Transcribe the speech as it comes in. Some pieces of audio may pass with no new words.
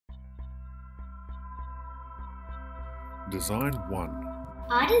Design 1.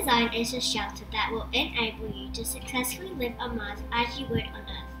 Our design is a shelter that will enable you to successfully live on Mars as you would on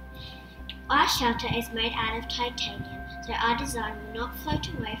Earth. Our shelter is made out of titanium, so our design will not float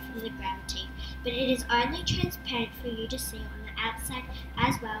away from the gravity, but it is only transparent for you to see on the outside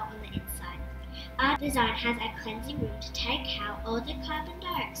as well on the inside. Our design has a cleansing room to take out all the carbon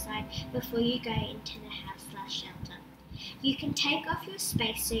dioxide before you go into the house/shelter. You can take off your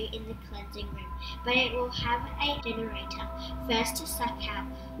spacesuit in the cleansing room, but it will have a generator first to suck out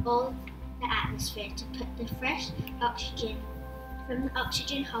all the atmosphere to put the fresh oxygen from the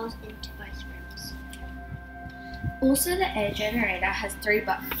oxygen holes into both rooms. Also, the air generator has 3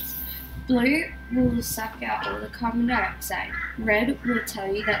 buttons. Blue will suck out all the carbon dioxide, red will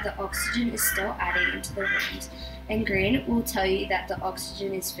tell you that the oxygen is still adding into the rooms, and green will tell you that the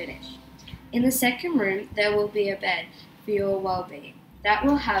oxygen is finished. In the second room, there will be a bed for your well-being. That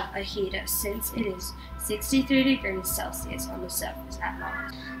will have a heater since it is 63 degrees Celsius on the surface at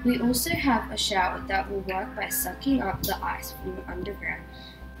Mars. We also have a shower that will work by sucking up the ice from the underground,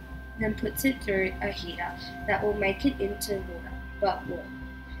 then puts it through a heater that will make it into water, but warm.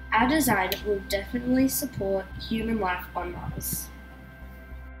 Our design will definitely support human life on Mars.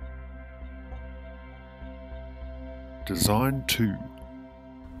 Design 2.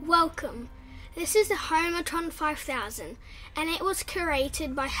 Welcome. This is the Homatron 5000, and it was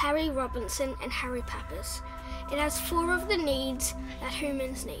created by Harry Robinson and Harry Pappas. It has 4 of the needs that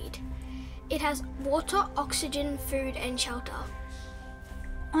humans need. It has water, oxygen, food, and shelter.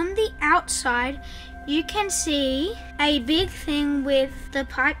 On the outside, you can see a big thing with the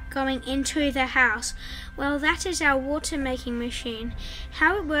pipe going into the house. Well, that is our water making machine.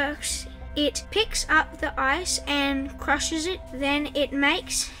 How it works, it picks up the ice and crushes it, then it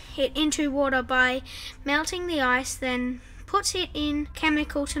makes it into water by melting the ice, then puts it in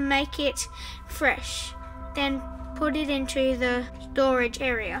chemical to make it fresh, then put it into the storage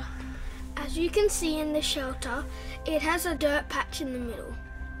area. As you can see in the shelter, it has a dirt patch in the middle.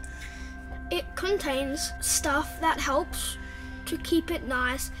 It contains stuff that helps to keep it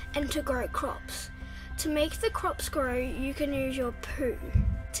nice and to grow crops. To make the crops grow, you can use your poo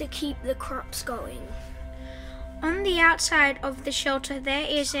to keep the crops going. On the outside of the shelter, there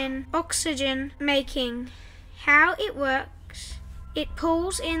is an oxygen making. How it works, it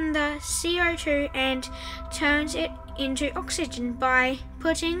pulls in the CO2 and turns it into oxygen by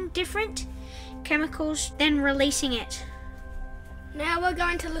putting different chemicals, then releasing it. Now we're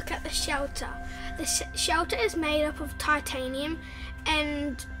going to look at the shelter. The shelter is made up of titanium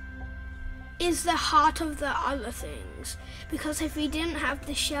and is the heart of the other things, because if we didn't have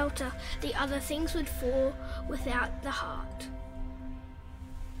the shelter, the other things would fall without the heart.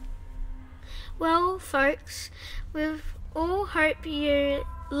 Well, folks, we all hope you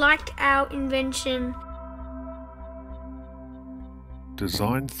liked our invention.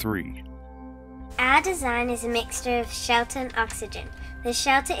 Design 3. Our design is a mixture of shelter and oxygen. The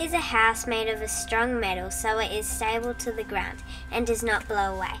shelter is a house made of a strong metal so it is stable to the ground and does not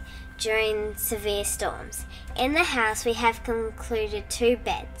blow away during severe storms. In the house we have included 2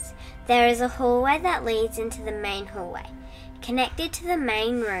 beds. There is a hallway that leads into the main hallway. Connected to the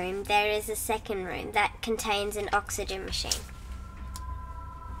main room there is a second room that contains an oxygen machine.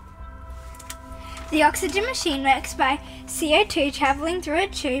 The oxygen machine works by CO2 travelling through a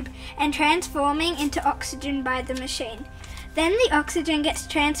tube and transforming into oxygen by the machine. Then the oxygen gets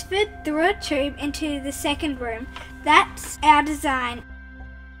transferred through a tube into the second room. That's our design.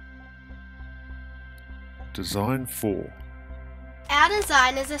 Design 4. Our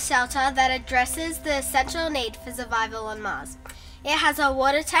design is a shelter that addresses the essential need for survival on Mars. It has a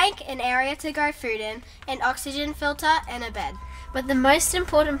water tank, an area to grow food in, an oxygen filter, and a bed. But the most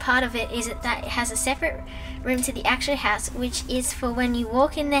important part of it is that it has a separate room to the actual house, which is for when you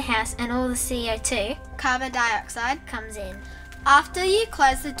walk in the house and all the CO2, carbon dioxide, comes in. After you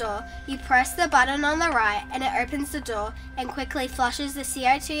close the door, you press the button on the right and it opens the door and quickly flushes the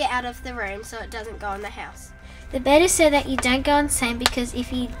CO2 out of the room so it doesn't go in the house. The bed is so that you don't go insane, because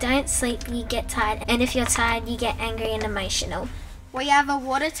if you don't sleep you get tired, and if you're tired you get angry and emotional. We have a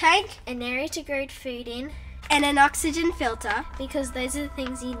water tank, An area to grow food in, and an oxygen filter, because those are the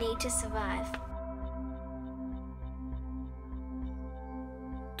things you need to survive.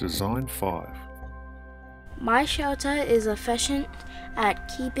 Design 5. My shelter is efficient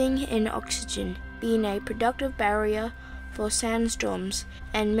at keeping in oxygen, being a productive barrier for sandstorms,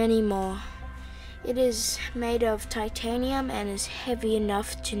 and many more. It is made of titanium and is heavy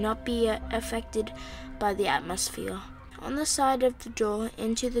enough to not be affected by the atmosphere. On the side of the door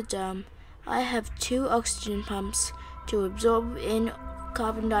into the dome, I have 2 oxygen pumps to absorb in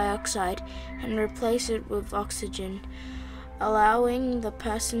carbon dioxide and replace it with oxygen. allowing the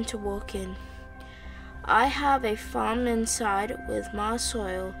person to walk in. I have a farm inside with Mars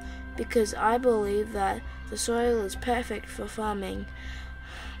soil because I believe that the soil is perfect for farming,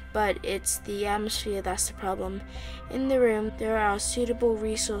 but it's the atmosphere that's the problem. In the room, there are suitable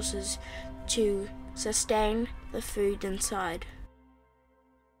resources to sustain the food inside.